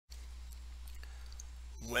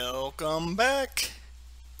Welcome back.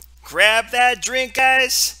 Grab that drink,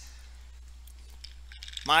 guys.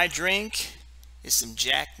 My drink is some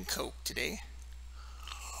Jack and Coke today.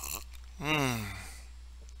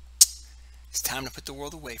 It's time to put the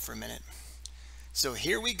world away for a minute. So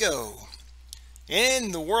here we go.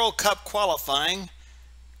 In the World Cup qualifying,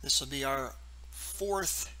 this will be our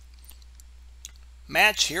fourth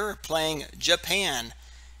match here. We're playing Japan.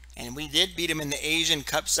 And we did beat them in the Asian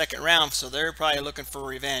Cup second round, so they're probably looking for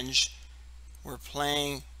revenge. We're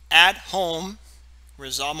playing at home,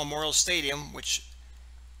 Rizal Memorial Stadium, which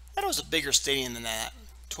that was a bigger stadium than that.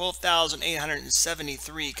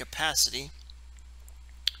 12,873 capacity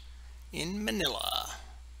in Manila.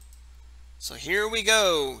 So here we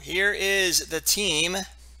go. Here is the team.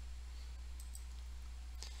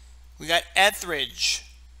 We got Etheridge,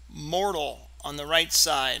 Mortal on the right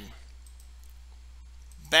side.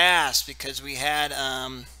 Bass, because we had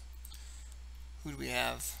who do we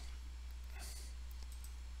have?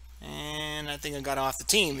 And I think I got off the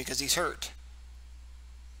team because he's hurt.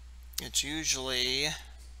 It's usually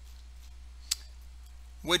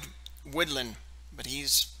Woodland, but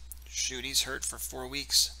he's hurt for 4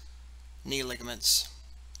 weeks. Knee ligaments.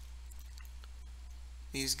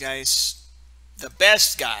 These guys, the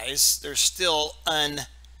best guys, they're still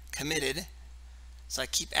uncommitted. So I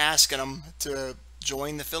keep asking them to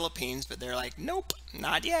join the Philippines, but they're like, nope,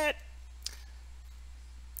 not yet.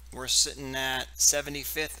 We're sitting at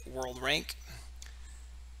 75th world rank.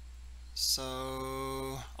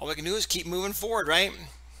 So all we can do is keep moving forward, right?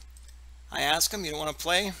 I ask them, you don't want to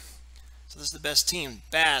play? So this is the best team.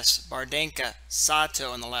 Bass, Bardenka,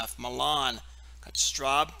 Sato on the left, Milan, got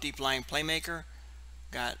Straub, deep lying playmaker,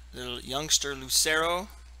 got the youngster Lucero,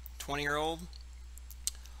 20-year-old,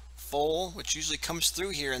 Foal, which usually comes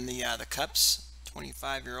through here in the cups,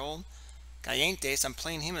 25-year-old. Gallantes, I'm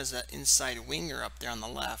playing him as an inside winger up there on the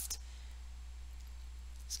left.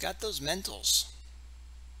 He's got those mentals.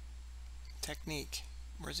 Technique.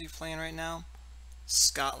 Where's he playing right now?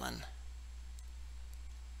 Scotland.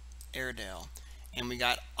 Airedale. And we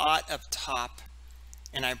got Ott up top.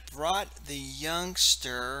 And I brought the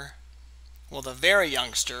youngster, well, the very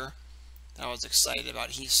youngster that I was excited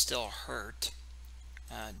about. He's still hurt.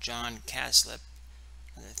 John Caslip.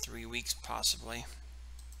 Another 3 weeks possibly.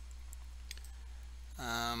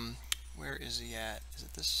 Where is he at? Is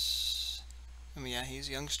it this? I mean, yeah, he's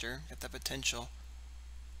a youngster. Got that potential.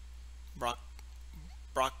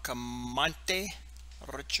 Bracamonte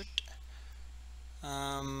Richard.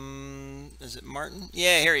 Is it Martin?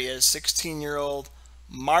 Yeah, here he is. 16-year-old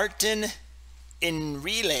Martin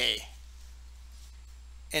Enrile.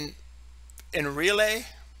 Enrile?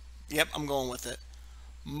 Yep, I'm going with it.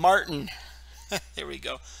 Martin. There we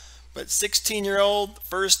go. But 16-year-old,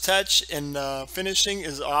 first touch and finishing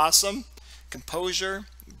is awesome. Composure,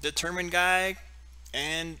 determined guy,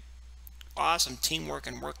 and awesome teamwork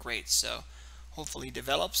and work rate. So hopefully he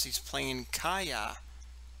develops. He's playing Kaya,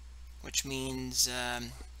 which means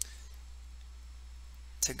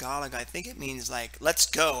Tagalog. I think it means like let's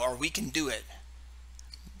go or we can do it.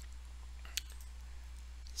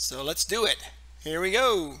 So let's do it. Here we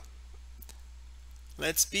go.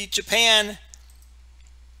 Let's beat Japan.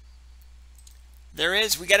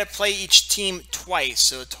 We got to play each team twice,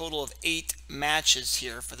 so a total of 8 matches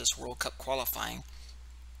here for this World Cup qualifying.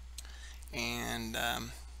 And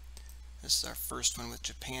this is our first one with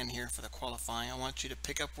Japan here for the qualifying. I want you to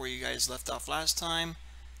pick up where you guys left off last time.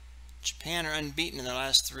 Japan are unbeaten in their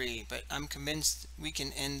last 3, but I'm convinced we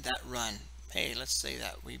can end that run. Hey, let's say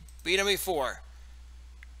that. We beat them before.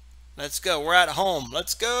 Let's go. We're at home.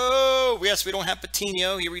 Let's go. Yes, we don't have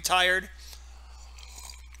Patino. He retired.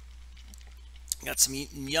 Got some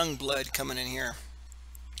young blood coming in here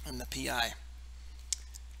in the PI.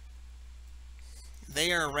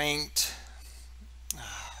 They are ranked.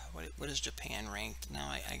 What is Japan ranked? Now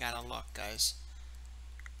I gotta look, guys.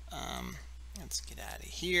 Let's get out of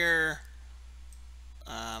here.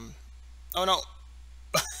 Oh no.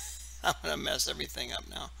 I'm gonna mess everything up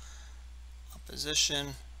now.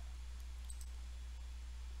 Opposition.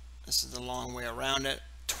 This is the long way around it.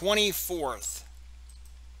 24th.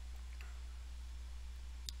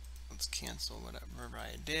 Let's cancel whatever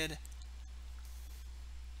I did.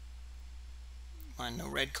 Come on, no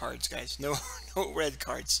red cards, guys. No red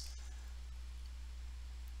cards.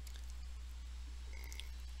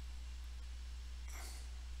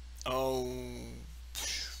 Oh, I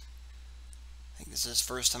think this is the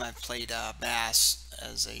first time I've played Bass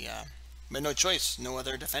as a, but no choice, no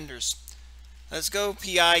other defenders. Let's go,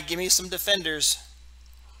 PI. Give me some defenders.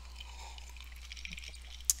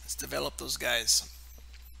 Let's develop those guys.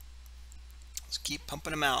 Let's keep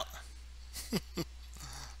pumping them out.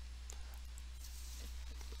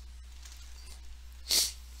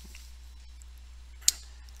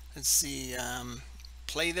 Let's see.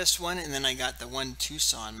 Play this one, and then I got the one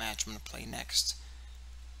Tucson match I'm going to play next.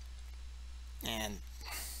 And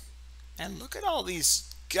look at all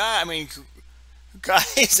these guys. I mean,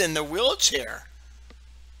 guys in the wheelchair.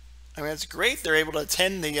 I mean, it's great they're able to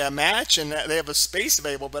attend the match and they have a space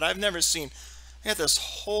available, but I've never seen. They got this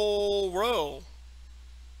whole row.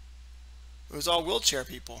 It was all wheelchair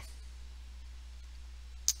people.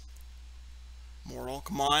 Mortal,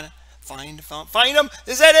 come on. Find him.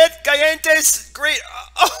 Is that it? Gigantes, great.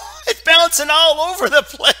 Oh, it's bouncing all over the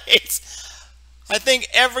place. I think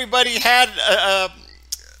everybody had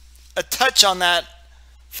a touch on that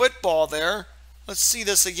football there. Let's see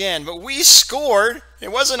this again. But we scored.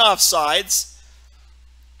 It wasn't offsides.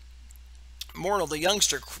 Mortal, the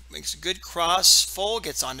youngster, makes a good cross. Full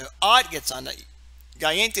gets onto Ott, gets onto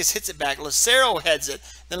Gigantes, hits it back. Lucero heads it.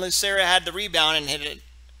 Then Lucero had the rebound and hit it.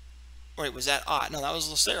 Wait, was that Ott? No, that was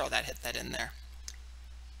Lucero that hit that in there.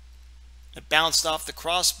 It bounced off the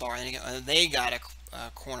crossbar, and they got a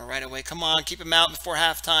corner right away. Come on, keep him out before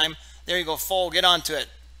halftime. There you go, Full, get onto it.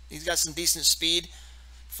 He's got some decent speed.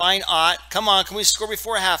 Find Ott. Come on, can we score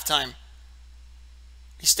before halftime?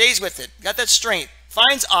 He stays with it. Got that strength.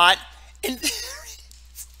 Finds Ott. And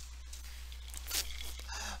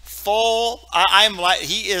Full.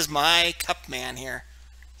 He is my cup man here.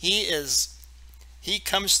 He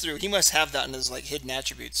comes through. He must have that in his like hidden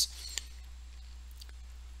attributes.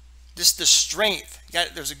 Just the strength.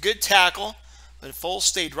 There's a good tackle, but Full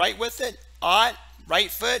stayed right with it. Ott,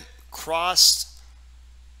 right foot, crossed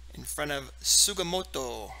in front of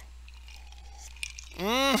Sugimoto.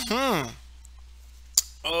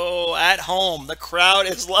 Oh, at home. The crowd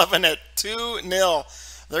is loving it.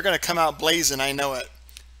 2-0. They're going to come out blazing. I know it.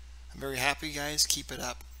 I'm very happy, guys. Keep it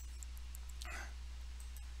up.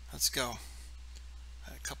 Let's go.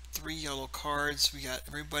 Three yellow cards. We got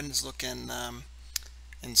everybody's looking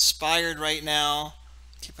inspired right now.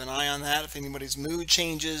 Keep an eye on that. If anybody's mood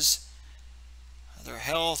changes, their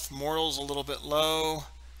health, Mortal's a little bit low.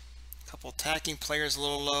 A couple attacking players a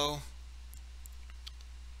little low.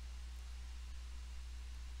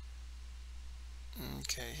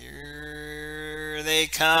 Okay, here they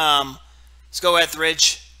come. Let's go,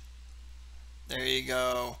 Etheridge. There you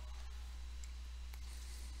go.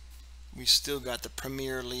 We still got the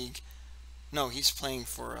Premier League. No, he's playing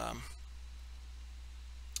for,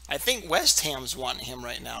 I think West Ham's wanting him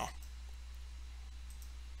right now.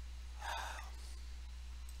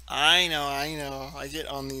 I know. I get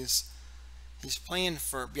on these. He's playing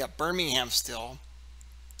for, yeah, Birmingham still.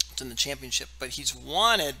 It's in the championship, but he's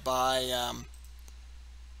wanted by,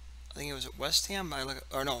 I think it was at West Ham.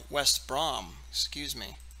 Or no, West Brom. Excuse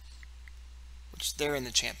me. Which they're in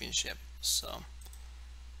the championship, so.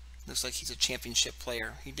 Looks like he's a championship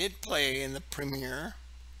player. He did play in the Premier.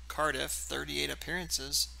 Cardiff, 38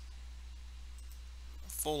 appearances.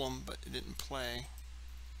 Fulham, but didn't play.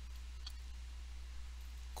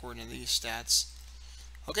 According to these stats.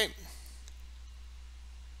 Okay.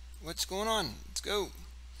 What's going on? Let's go.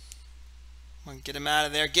 Come on, get him out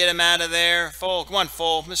of there. Get him out of there. Full. Come on,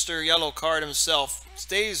 Full. Mr. Yellow Card himself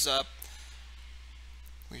stays up.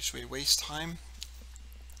 Should we waste time?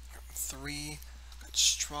 3.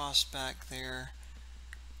 Strauss back there.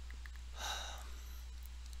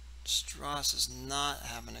 Strauss is not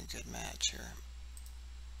having a good match here.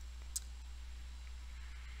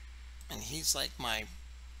 And he's like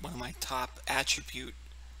one of my top attribute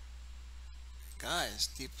guys.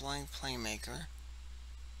 Deep line playmaker.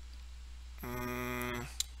 Who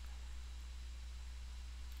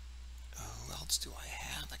else do I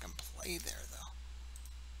have that can play there though?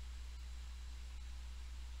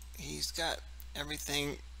 He's got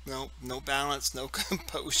everything, no balance, no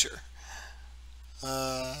composure.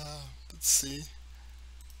 Let's see.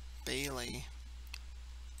 Bailey.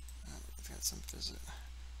 We've got some visit.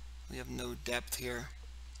 We have no depth here.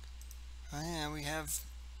 Oh yeah, we have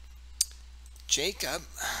Jacob.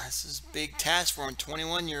 This is a big task for him.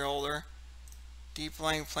 21-year-older. Deep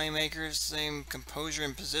line playmakers, same composure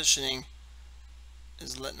and positioning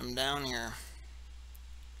is letting him down here.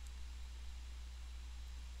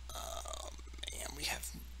 We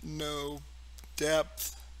have no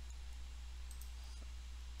depth.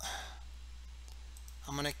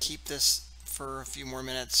 I'm going to keep this for a few more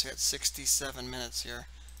minutes. We got 67 minutes here.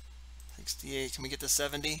 68. Can we get to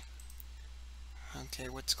 70? Okay,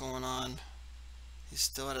 what's going on? He's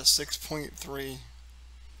still at a 6.3.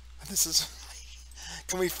 This is...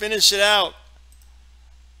 Can we finish it out?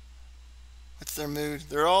 What's their mood?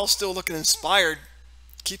 They're all still looking inspired.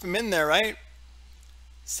 Keep them in there, right?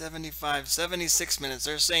 76 minutes.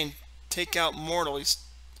 They're saying take out Mortal.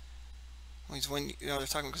 Well, he's one. You know, they're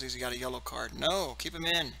talking because he's got a yellow card. No, keep him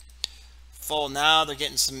in. Full. Now they're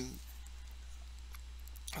getting some.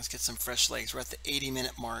 Let's get some fresh legs. We're at the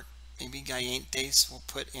 80-minute mark. Maybe Gallantes will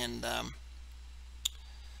put in.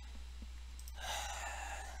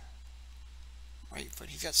 Right foot.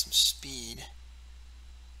 He's got some speed.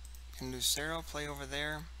 Can Lucero play over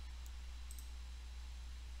there?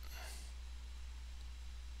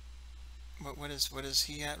 What is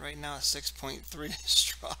he at right now? 6.3.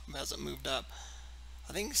 Straub hasn't moved up.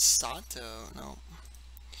 I think Sato. No.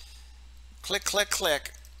 Click, click,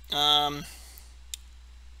 click. 31.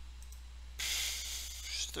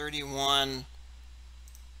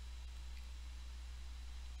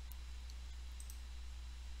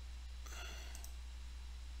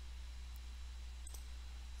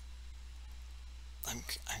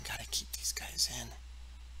 I gotta keep these guys in.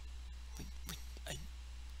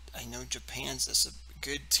 I know Japan's this a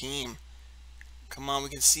good team. Come on, we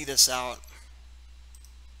can see this out.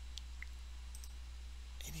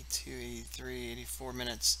 82, 83, 84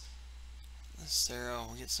 minutes. Lucero,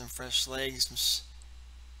 we get some fresh legs.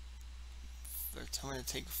 They're telling me to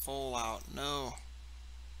take Full out. No.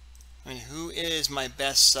 I mean, who is my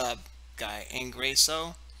best sub guy?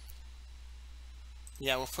 Angreso?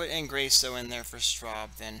 Yeah, we'll put Angreso in there for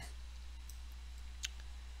Straub then.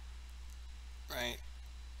 Right.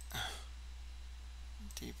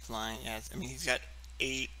 Deep line. Yeah, I mean, he's got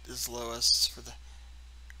 8 as lowest for the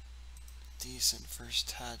decent first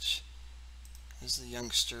touch. This is the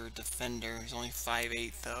youngster defender. He's only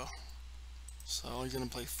 5'8" though. So he's going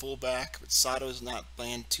to play fullback, but Sato's not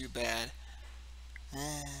playing too bad.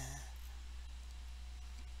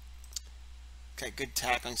 Okay, good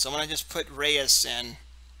tackling. So I'm going to just put Reyes in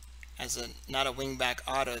as a, not a wingback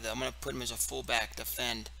auto though. I'm going to put him as a fullback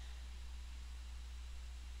defend.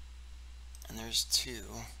 And there's 2.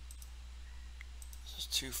 There's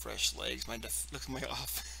 2 fresh legs. Look at my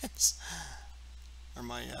offense. Or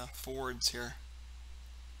my forwards here.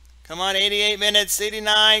 Come on, 88 minutes,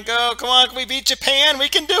 89, go. Come on, can we beat Japan? We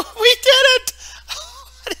can do it. We did it.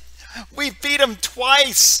 We beat them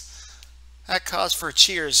twice. That calls for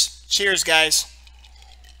cheers. Cheers, guys.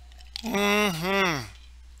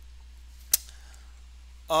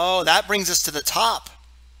 Oh, that brings us to the top.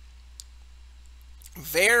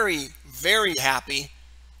 Very, very happy.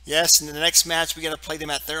 Yes, in the next match, we got to play them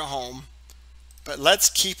at their home. But let's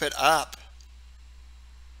keep it up.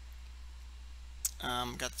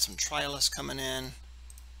 Got some trialists coming in.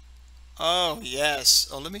 Oh, yes.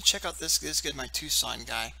 Oh, let me check out this. This is my Tucson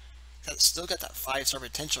guy. Still got that 5-star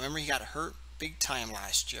potential. Remember, he got hurt big time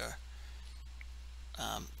last year.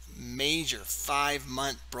 Major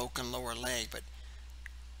 5-month broken lower leg, but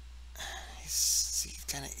he's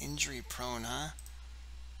kind of injury prone, huh?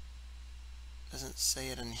 Doesn't say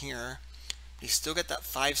it in here. But he's still got that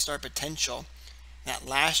 5-star potential. That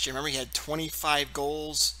last year, remember, he had 25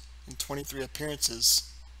 goals in 23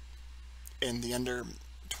 appearances in the under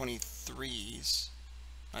 23s.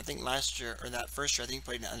 I think last year, or that first year, I think he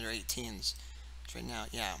played in the under 18s. Right now,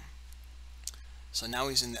 yeah. So now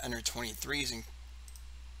he's in the under 23s and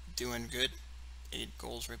doing good. 8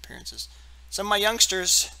 goals for appearances. Some of my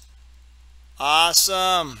youngsters.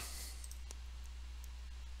 Awesome.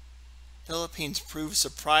 Philippines proved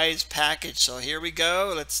surprise package. So here we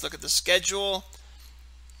go. Let's look at the schedule.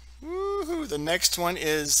 Woohoo! The next one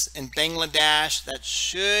is in Bangladesh. That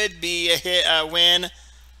should be a win. Of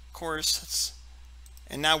course.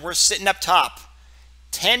 And now we're sitting up top.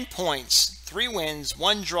 10 points, 3 wins,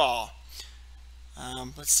 1 draw.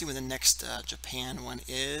 Let's see when the next Japan one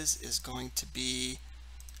is. Is going to be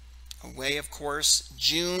away, of course,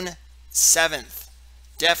 June 7th.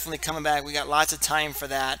 Definitely coming back. We got lots of time for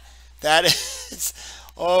that. That is,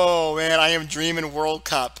 oh man, I am dreaming World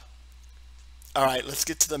Cup. All right, let's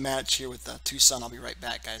get to the match here with Tucson. I'll be right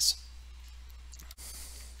back, guys.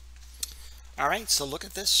 All right, so look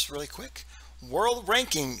at this really quick. World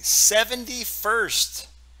ranking 71st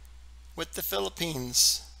with the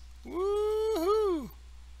Philippines. Woohoo!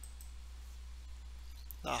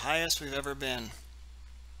 The highest we've ever been.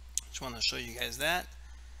 Just want to show you guys that.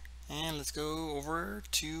 And let's go over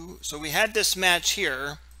to, so we had this match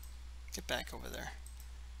here. Get back over there.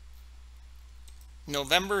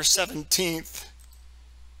 November 17th.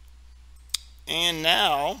 And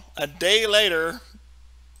now, a day later,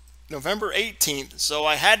 November 18th. So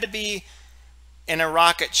I had to be in a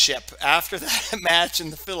rocket ship after that match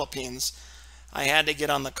in the Philippines. I had to get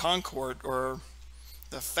on the Concorde, or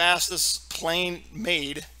the fastest plane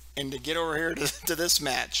made, and to get over here to this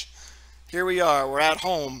match. Here we are. We're at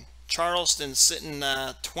home. Charleston sitting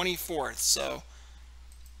 24th. So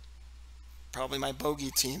probably my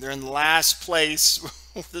bogey team. They're in last place.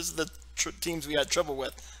 This is the teams we had trouble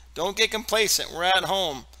with. Don't get complacent. We're at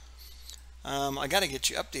home. I got to get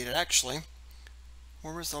you updated, actually.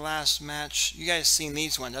 Where was the last match? You guys seen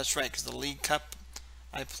these ones. That's right, because the League Cup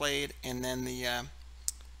I played, and then the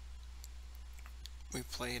we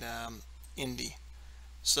played Indy.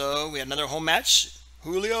 So we had another home match.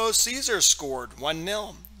 Julio Cesar scored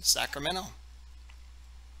 1-0, Sacramento.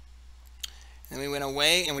 And we went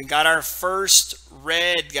away and we got our first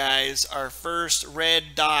red, guys. Our first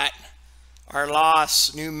red dot. Our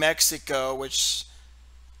loss, New Mexico, which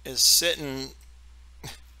is sitting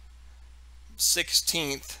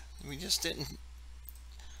 16th. We just didn't.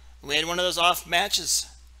 We had one of those off matches.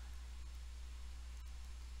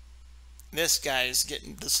 This guy's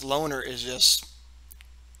getting, this loner is just,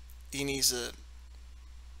 he needs to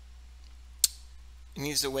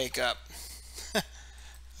wake up.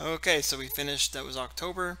 Okay, so we finished, that was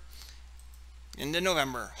October into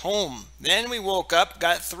November. Home. Then we woke up,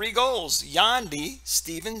 got 3 goals. Yandy,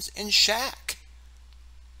 Stevens, and Shaq.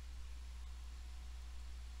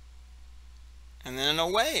 And then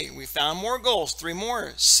away, we found more goals, 3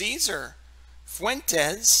 more. Caesar,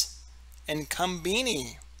 Fuentes, and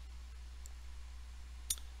Cumbini.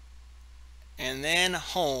 And then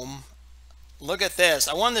home. Look at this.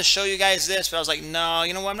 I wanted to show you guys this, but I was like, no,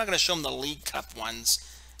 you know what? I'm not going to show them the League Cup ones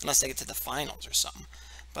unless they get to the finals or something.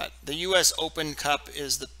 But the U.S. Open Cup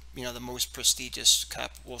is the, you know, the most prestigious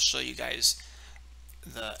cup. We'll show you guys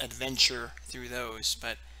the adventure through those.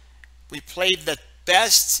 But we played the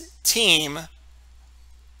best team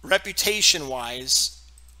reputation-wise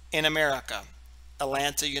in America,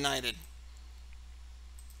 Atlanta United.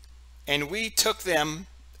 And we took them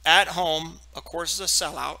at home, of course, as a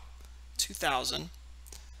sellout, 2,000,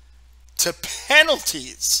 to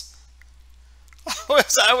penalties.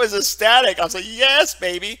 I was ecstatic. I was like, yes,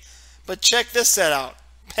 baby. But check this set out.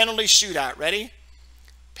 Penalty shootout. Ready?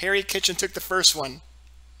 Perry Kitchen took the first one.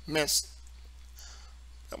 Missed.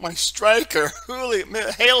 Got my striker,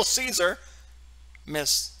 Hail Caesar.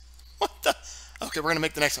 Missed. What the? Okay, we're going to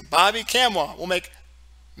make the next one. Bobby Camwa. We'll make.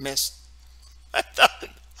 Missed. I thought,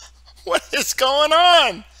 what is going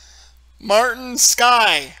on? Martin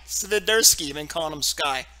Sky. Sviderski. I've been calling him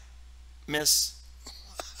Sky. Miss.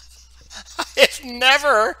 I've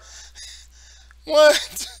never.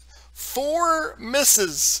 What? 4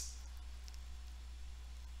 misses.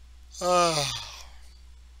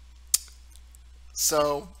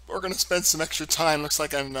 So we're going to spend some extra time. Looks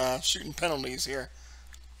like I'm shooting penalties here.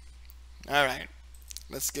 All right.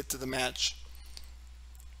 Let's get to the match.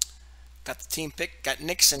 Got the team pick. Got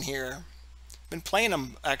Nixon here. Been playing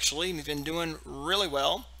him, actually. He's been doing really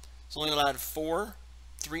well. He's only allowed 3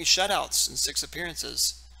 shutouts in 6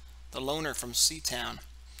 appearances. The loner from Seatown.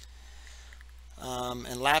 And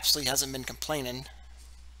Lapsley hasn't been complaining.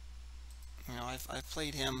 You know, I've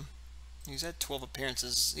played him. He's had 12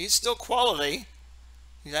 appearances. He's still quality.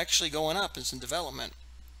 He's actually going up in some development.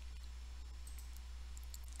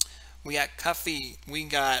 We got Cuffy. We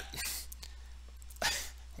got...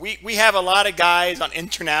 we have a lot of guys on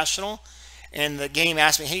international. And the game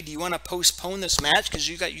asked me, hey, do you want to postpone this match? Because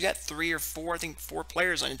you got 3 or 4, I think 4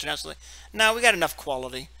 players on international. No, we got enough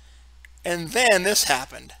quality. And then this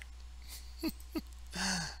happened.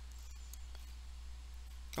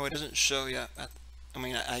 Oh, it doesn't show yet. I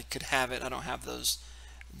mean, I could have it. I don't have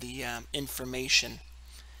the information.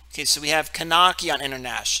 Okay, so we have Kanaki on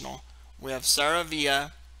international. We have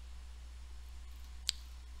Saravia.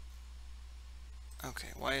 Okay,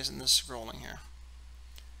 why isn't this scrolling here?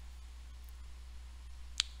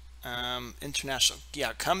 International.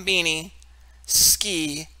 Yeah, Cumbini,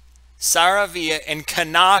 Ski, Saravia, and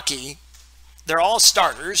Kanaki. They're all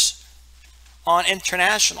starters on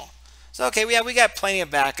international. So, okay, we got plenty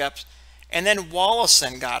of backups. And then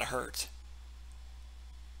Wallison got hurt.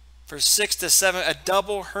 For 6 to 7, a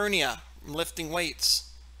double hernia from lifting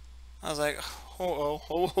weights. I was like,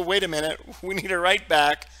 oh, wait a minute. We need a right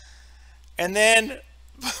back. And then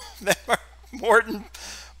Morton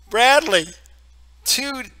Bradley,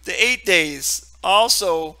 2 to 8 days,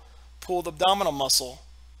 also pulled abdominal muscle.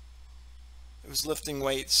 It was lifting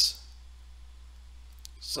weights.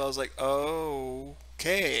 So I was like, oh,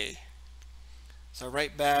 okay. So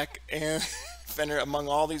right back and defender among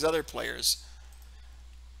all these other players.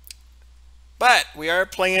 But we are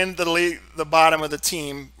playing the bottom of the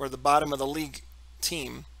team, or the bottom of the league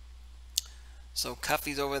team. So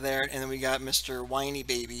Cuffy's over there, and then we got Mr. Whiny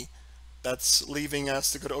Baby that's leaving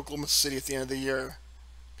us to go to Oklahoma City at the end of the year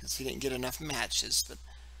because he didn't get enough matches. But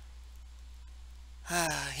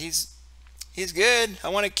he's good. I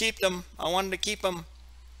want to keep him. I wanted to keep him.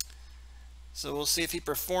 So we'll see if he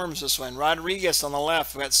performs this one. Rodriguez on the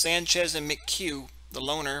left. We got Sanchez and McHugh, the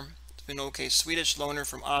loner. It's been okay. Swedish loaner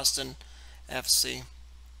from Austin FC.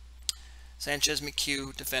 Sanchez,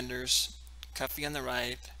 McHugh, defenders. Cuffy on the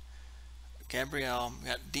right. Gabriel. We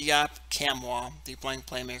got Diop, Camwa, deep line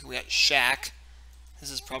playmaker. We got Shaq.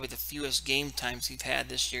 This is probably the fewest game times he's had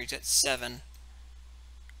this year. He's at 7.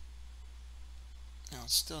 No,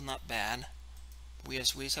 it's still not bad. We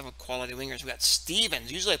just have a quality wingers. We got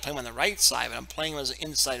Stevens. Usually I play him on the right side, but I'm playing him as an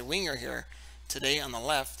inside winger here today on the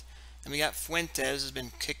left. And we got Fuentes, has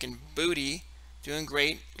been kicking booty, doing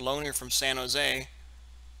great. Loaner from San Jose,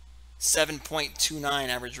 7.29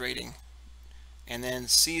 average rating. And then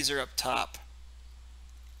Caesar up top.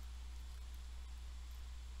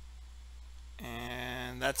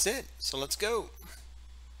 And that's it. So let's go.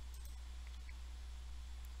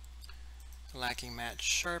 Lacking match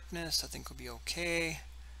sharpness. I think we'll be okay.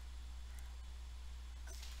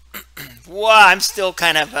 Wow, I'm still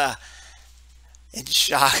kind of in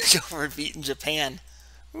shock over beating Japan.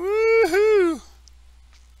 Woohoo!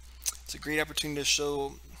 It's a great opportunity to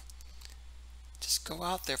show. Just go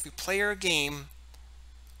out there. If we play our game,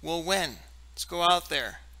 we'll win. Let's go out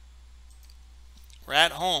there. We're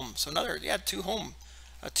at home. So another, yeah,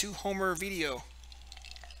 a two-homer video.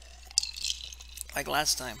 Like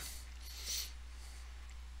last time.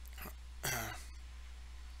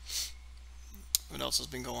 What else has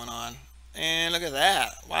been going on? And look at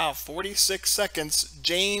that. Wow, 46 seconds.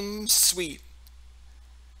 James Sweet.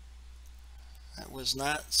 That was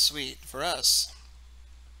not sweet for us.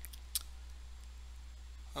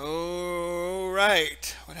 Oh,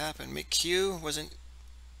 right. What happened? McHugh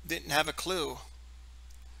didn't have a clue.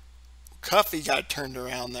 Cuffy got turned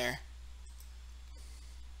around there.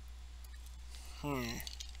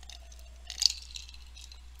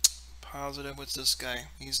 Positive. What's this guy?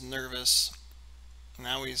 He's nervous.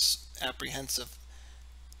 Now he's apprehensive.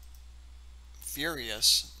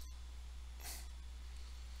 Furious.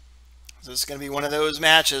 Is this going to be one of those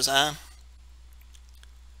matches, huh?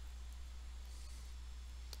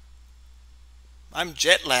 I'm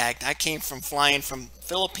jet lagged. I came from flying from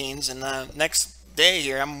Philippines, and next day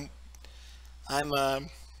here I'm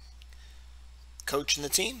coaching the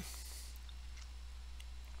team.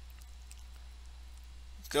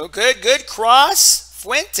 Go good cross.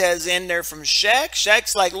 Fuentes in there from Shaq.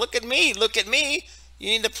 Shaq's like, look at me. You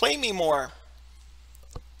need to play me more.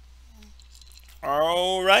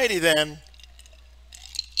 Alrighty then.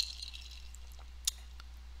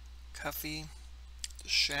 Cuffy,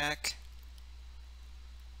 Shaq.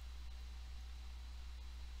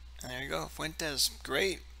 And there you go. Fuentes,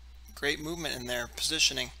 great movement in there,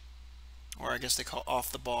 positioning. Or I guess they call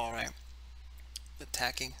off the ball, right? The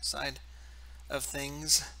attacking side of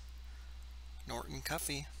things. Norton,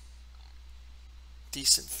 Cuffy.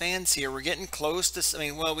 Decent fans here. We're getting close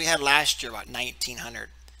to, well, we had last year about 1,900.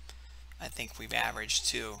 I think we've averaged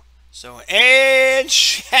too. So, and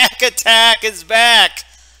Shaq attack is back.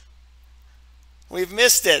 We've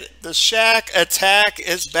missed it. The Shaq attack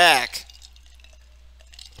is back.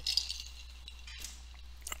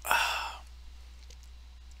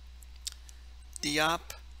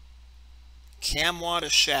 Diop, Camwa to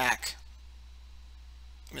Shaq.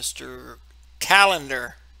 Mr.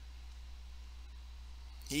 Calendar.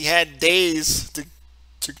 He had days to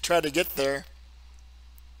try to get there.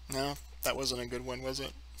 No, that wasn't a good one, was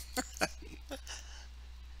it?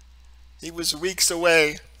 He was weeks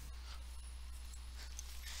away.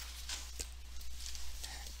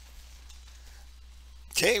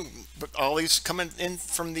 Okay, but all these coming in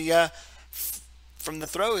from the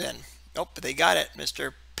throw-in. Oh, but they got it,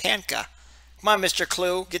 Mr. Panka. Come on, Mr.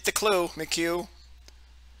 Clue. Get the clue, McHugh.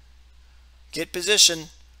 Get position.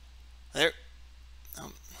 There.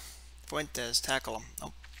 Fuentes, tackle him.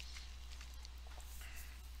 Oh.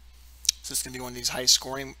 Is this going to be one of these high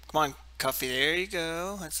scoring? Come on, Cuffy. There you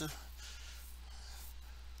go. That's a.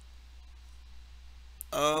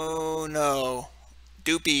 Oh, no.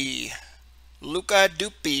 Doopy. Luca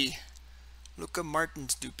Doopy. Luca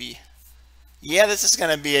Martins Doopy. Yeah, this is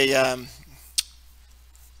going to be a. Yeah,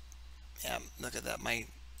 look at that. My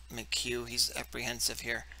McHugh, he's apprehensive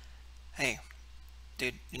here. Hey,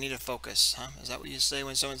 dude, you need to focus, huh? Is that what you say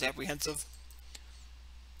when someone's apprehensive?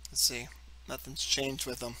 Let's see. Nothing's changed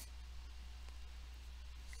with him.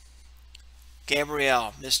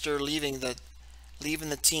 Gabriel, Mr. leaving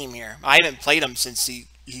the team here. I haven't played him since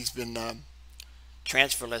he's been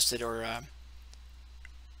transfer listed or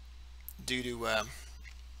due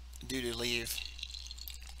to leave.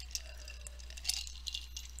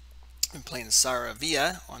 I'm playing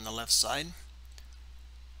Saravia on the left side.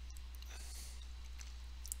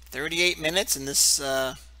 38 minutes, and this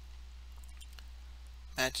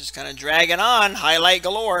match is kind of dragging on. Highlight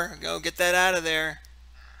galore. Go get that out of there.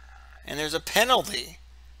 And there's a penalty.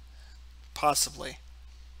 Possibly.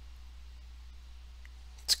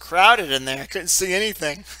 It's crowded in there. I couldn't see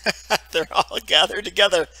anything. They're all gathered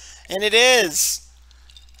together. And it is.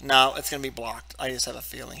 No, it's going to be blocked. I just have a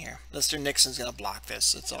feeling here. Mr. Nixon's going to block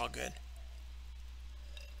this. It's all good.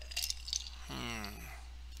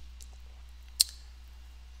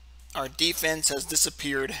 Our defense has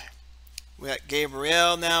disappeared. We got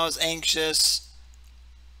Gabriel now is anxious.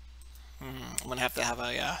 I'm going to have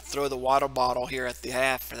a throw the water bottle here at the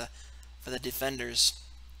half for the defenders.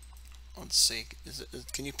 Let's see.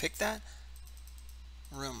 Can you pick that?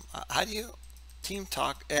 Room. How do you team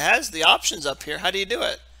talk? It has the options up here. How do you do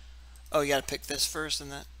it? Oh, you got to pick this first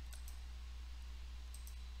and that.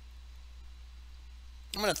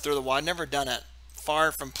 I'm going to throw the water. I've never done it.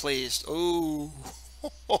 Far from pleased. Ooh.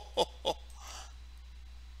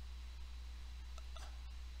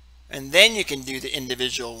 And then you can do the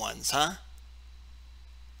individual ones, huh?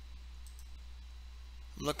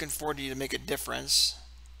 I'm looking forward to you to make a difference.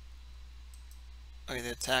 Okay,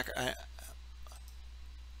 the attacker.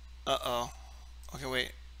 Uh-oh. Okay,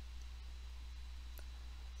 wait.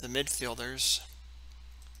 The midfielders.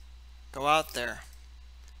 Go out there.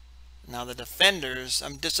 Now the defenders,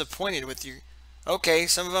 I'm disappointed with you. Okay,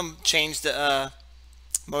 some of them changed the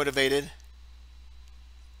motivated.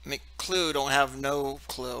 McClue don't have no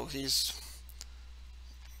clue. He's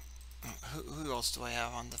who else do I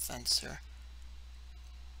have on defense here?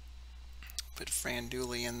 Put Fran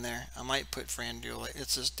Dooley in there. I might put Fran Dooley.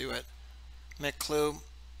 Let's just do it. McClue,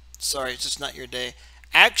 sorry, it's just not your day.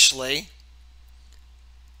 Actually,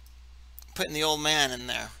 putting the old man in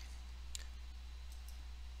there.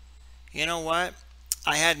 You know what?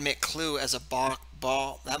 I had McClue as a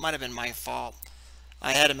ball. That might have been my fault.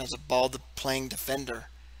 I had him as a ball-playing defender.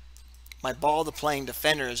 My ball-playing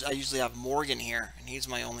defender is, I usually have Morgan here, and he's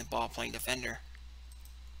my only ball-playing defender.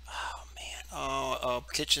 Oh, man. Oh,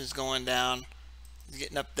 Kitchen's going down. He's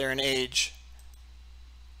getting up there in age.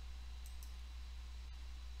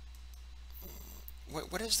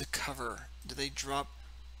 What is the cover? Do they drop?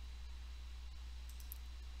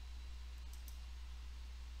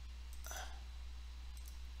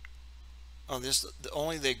 Oh,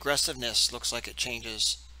 only the aggressiveness looks like it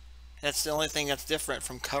changes. That's the only thing that's different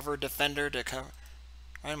from cover defender to cover.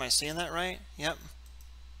 Right, am I seeing that right? Yep.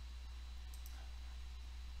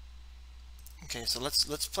 Okay, so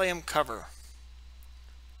let's play him cover.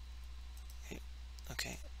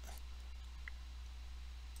 Okay.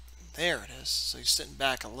 There it is. So he's sitting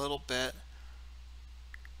back a little bit.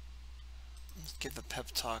 Let's give a pep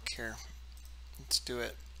talk here. Let's do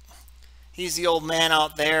it. He's the old man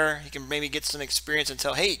out there. He can maybe get some experience and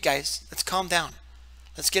tell, hey guys, let's calm down.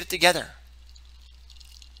 Let's get it together.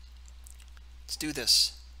 Let's do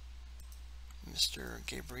this. Mr.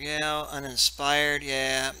 Gabriel, uninspired,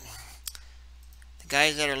 yeah. The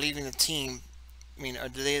guys that are leaving the team, I mean,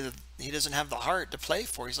 he doesn't have the heart to play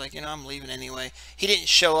for. He's like, I'm leaving anyway. He didn't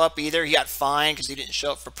show up either. He got fined because he didn't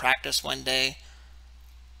show up for practice one day.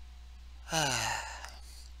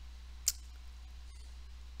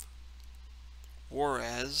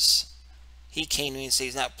 Juarez, he came to me and said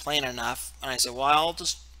he's not playing enough. And I said, well,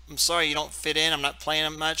 I'm sorry you don't fit in. I'm not playing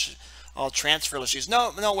him much. I'll transfer issues.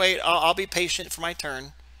 No, wait. I'll be patient for my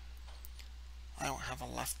turn. I don't have a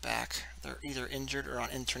left back. They're either injured or on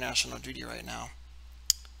international duty right now.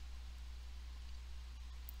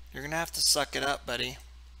 You're going to have to suck it up, buddy.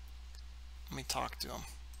 Let me talk to him.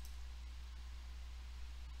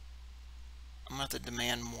 I'm going to have to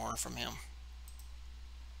demand more from him.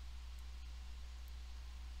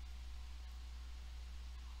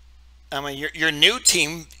 I mean, your new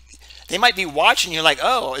team, they might be watching you like,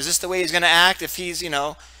 oh, is this the way he's going to act if he's,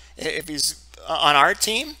 if he's on our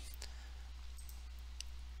team?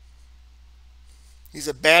 He's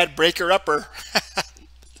a bad breaker-upper,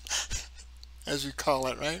 as we call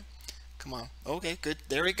it, right? Come on. Okay, good.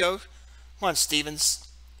 There we go. Come on, Stevens.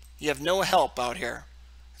 You have no help out here.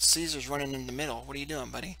 Caesar's running in the middle. What are you doing,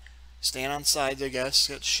 buddy? Staying on sides, I guess.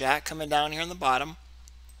 Got Shaq coming down here on the bottom.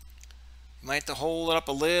 You might have to hold it up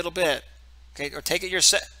a little bit. Okay, or take it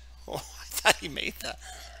yourself. Oh, I thought he made that.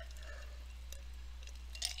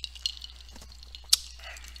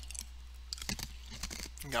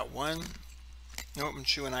 Got one. Nope, I'm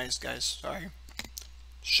chewing ice, guys. Sorry.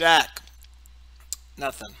 Shaq.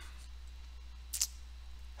 Nothing.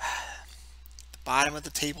 The bottom of the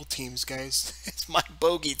table teams, guys. It's my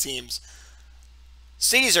bogey teams.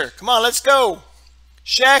 Caesar, come on, let's go.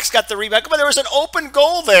 Shaq's got the rebound. Come on, there was an open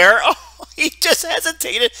goal there. Oh, he just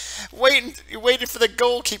hesitated, waiting for the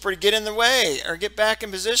goalkeeper to get in the way or get back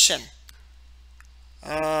in position.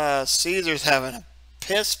 Caesar's having a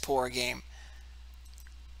piss poor game.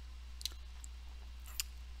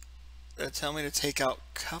 tell me to take out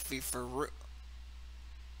Cuffy for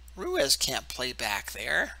Ruiz can't play back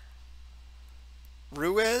there.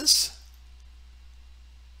 Ruiz?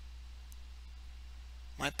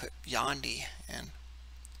 Might put Yandy in.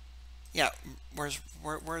 Yeah, where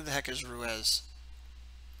the heck is Ruiz?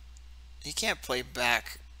 He can't play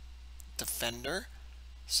back defender.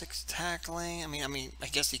 6 tackling. I mean, I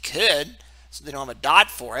guess he could. So they don't have a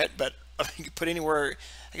dot for it, but I can put anywhere.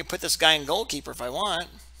 I can put this guy in goalkeeper if I want.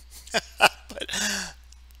 But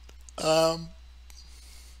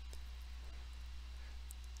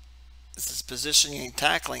this is positioning and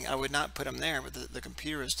tackling. I would not put him there, but the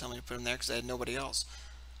computer is telling me to put him there because I had nobody else.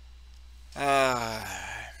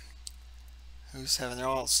 Who's having? They're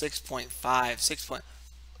all 6.5, 6.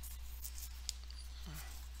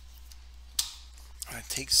 I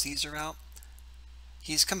take Caesar out.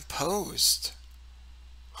 He's composed.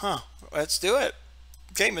 Huh. Let's do it.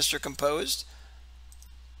 Okay, Mr. Composed.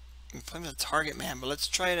 I'm putting the target man, but let's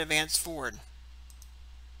try an advanced forward.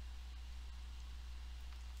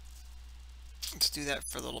 Let's do that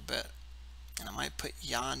for a little bit. And I might put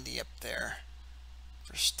Yandy up there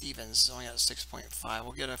for Stevens. Only got 6.5.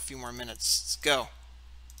 We'll get a few more minutes. Let's go.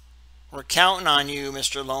 We're counting on you,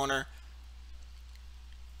 Mr. Loner.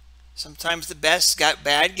 Sometimes the best got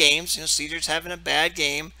bad games. You know, Caesar's having a bad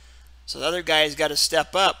game. So the other guy's got to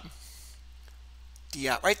step up.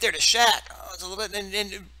 Diop. Right there to Shaq. Oh, it's a little bit.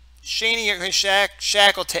 And Shaney,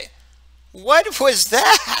 Shaq will take. What was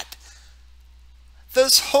that?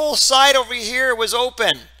 This whole side over here was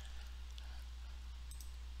open.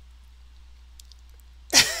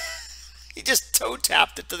 He just toe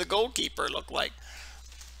tapped it to the goalkeeper, it looked like.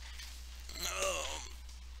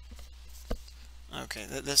 Okay,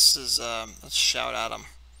 this is, let's shout at him.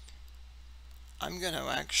 I'm going to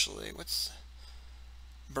actually,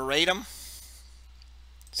 berate him?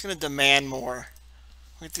 It's going to demand more.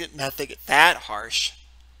 We did not think it that harsh.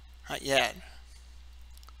 Not yet.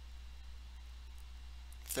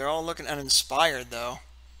 If they're all looking uninspired, though,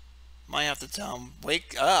 might have to tell them,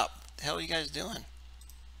 wake up. What the hell are you guys doing?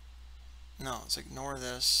 No, let's ignore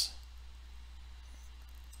this.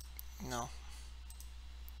 No.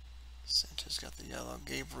 Sanchez got the yellow.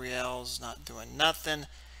 Gabriel's not doing nothing.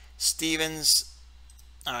 Stevens.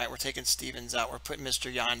 All right, we're taking Stevens out. We're putting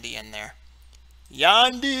Mr. Yandy in there.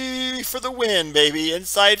 Yandy for the win, baby.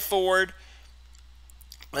 Inside forward.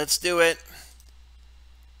 Let's do it.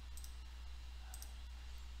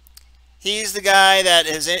 He's the guy that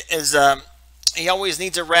he always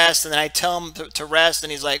needs a rest, and then I tell him to rest,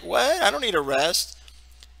 and he's like, what? I don't need a rest.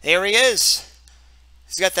 There he is.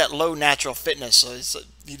 He's got that low natural fitness, so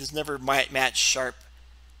he just never might match sharp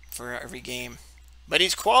for every game. But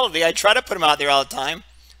he's quality. I try to put him out there all the time,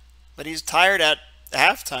 but he's tired at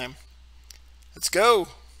halftime. Let's go.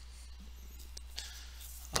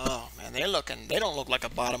 Oh man, they don't look like a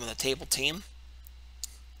bottom of the table team.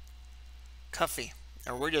 Cuffy,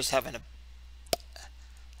 or we're just having a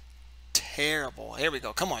terrible. Here we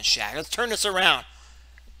go. Come on, Shaq. Let's turn this around.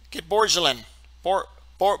 Get Borgelin.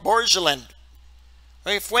 Borgelin.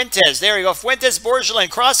 Hey, Fuentes. There we go. Fuentes, Borgelin.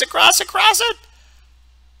 Cross it, cross it, cross it.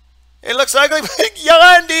 It looks ugly, but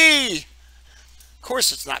Yandy. Of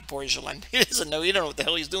course it's not Borgelin. He doesn't know. He don't know what the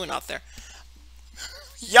hell he's doing out there.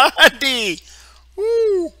 Yandy.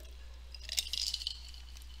 Woo.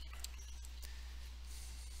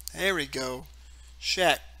 There we go.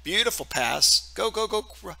 Shaq. Beautiful pass. Go, go, go.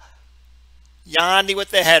 Yandy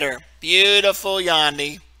with the header. Beautiful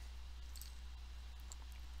Yandy.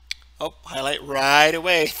 Oh, highlight right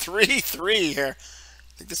away. 3-3 here.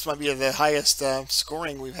 I think this might be the highest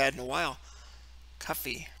scoring we've had in a while.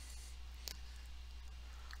 Cuffy.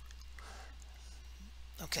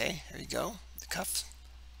 Okay, here you go. The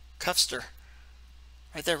Cuffster.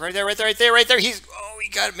 Right there, right there, right there, right there, right there. He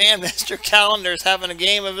got it, man. Mr. Calendar's having a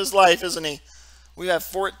game of his life, isn't he? We have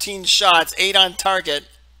 14 shots, 8 on target.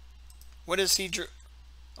 What is he drew?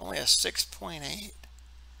 Only a 6.8.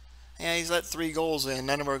 Yeah, he's let 3 goals in.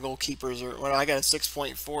 None of our goalkeepers are. Well, I got a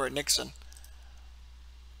 6.4 at Nixon.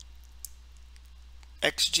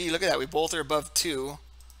 XG, look at that. We both are above 2.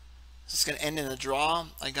 Is this going to end in a draw?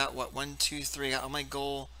 I got what? 1, 2, 3. I got all my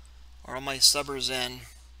goal or all my subbers in.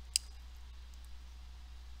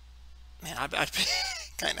 Man, I'd be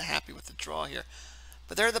kind of happy with the draw here.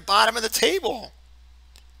 But they're at the bottom of the table.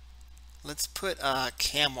 Let's put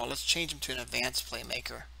Camwell. Let's change him to an advanced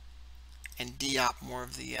playmaker. And Diop more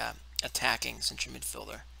of the attacking central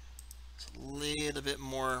midfielder. It's a little bit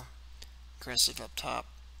more aggressive up top.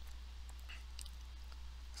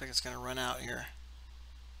 Looks like it's going to run out here.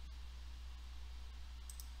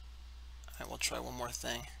 Alright, we'll try one more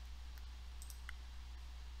thing.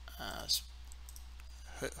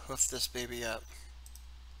 hoof this baby up.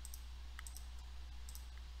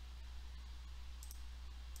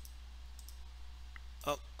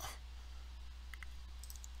 Oh,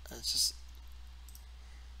 it's just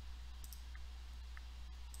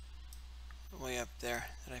way up there.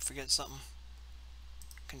 Did I forget something?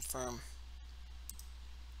 Confirm.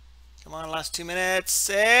 Come on, last 2 minutes,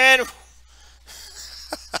 and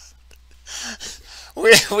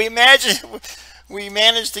we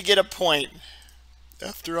managed to get a point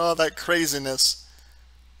after all that craziness.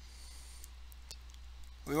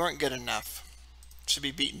 We weren't good enough. Should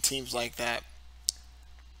be beating teams like that.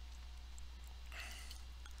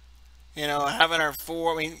 You know, having our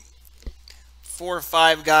 4 or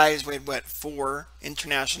 5 guys, we had what, 4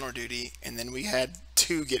 international duty, and then we had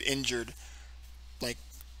 2 get injured like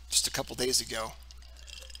just a couple days ago.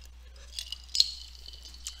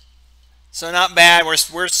 So not bad.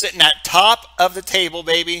 We're sitting at top of the table,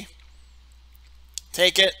 baby.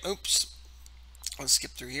 Take it. Oops. Let's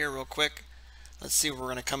skip through here real quick. Let's see if we're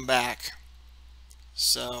going to come back.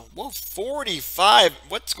 So, whoa, 45.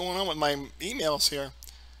 What's going on with my emails here?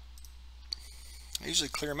 I usually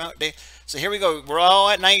clear them out. So here we go. We're all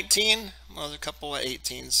at 19. Well, there's a couple of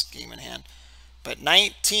 18s game in hand. But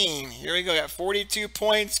 19. Here we go. Got 42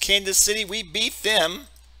 points. Kansas City. We beat them.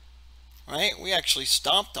 Right? We actually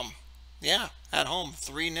stomped them. Yeah, at home.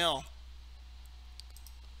 3-0.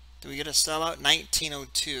 Do we get a sellout?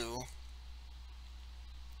 1902.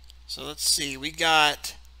 So let's see. We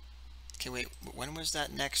got... Okay, wait. When was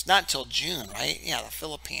that next? Not till June, right? Yeah, the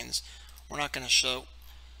Philippines. We're not going to show...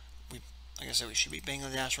 Like I said, we should be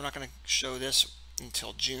Bangladesh. We're not going to show this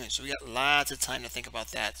until June. So we got lots of time to think about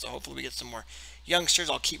that. So hopefully we get some more youngsters.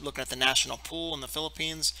 I'll keep looking at the national pool in the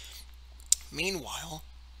Philippines. Meanwhile,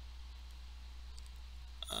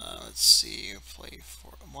 let's see. Play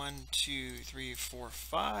for 1, 2, 3, 4,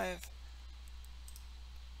 5.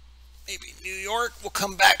 Maybe New York. We'll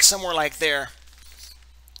come back somewhere like there.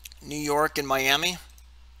 New York and Miami.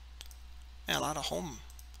 Yeah, a lot of home.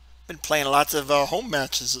 Been playing lots of home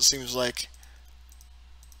matches, it seems like.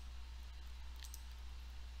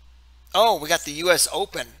 Oh, we got the U.S.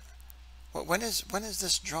 Open. When is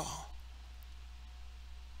this draw?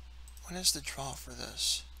 When is the draw for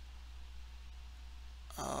this?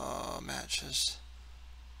 Oh, matches.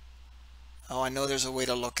 Oh, I know there's a way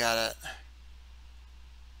to look at it.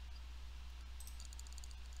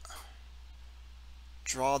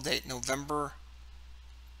 Draw date November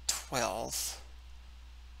 12th.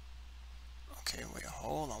 Okay, wait,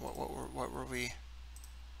 hold on. What were we?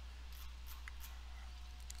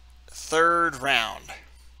 Third round.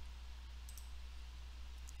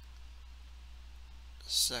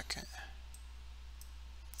 Second.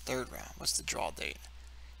 Third round. What's the draw date?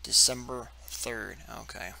 December 3rd.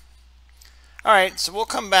 Okay. All right, so we'll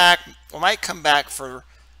come back. We might come back for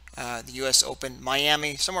the U.S. Open,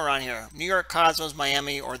 Miami, somewhere around here. New York Cosmos,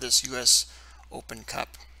 Miami, or this U.S. Open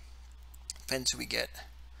Cup. Depends who we get.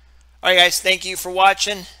 All right, guys, thank you for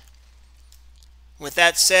watching. With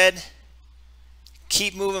that said,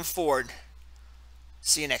 keep moving forward.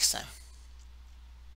 See you next time.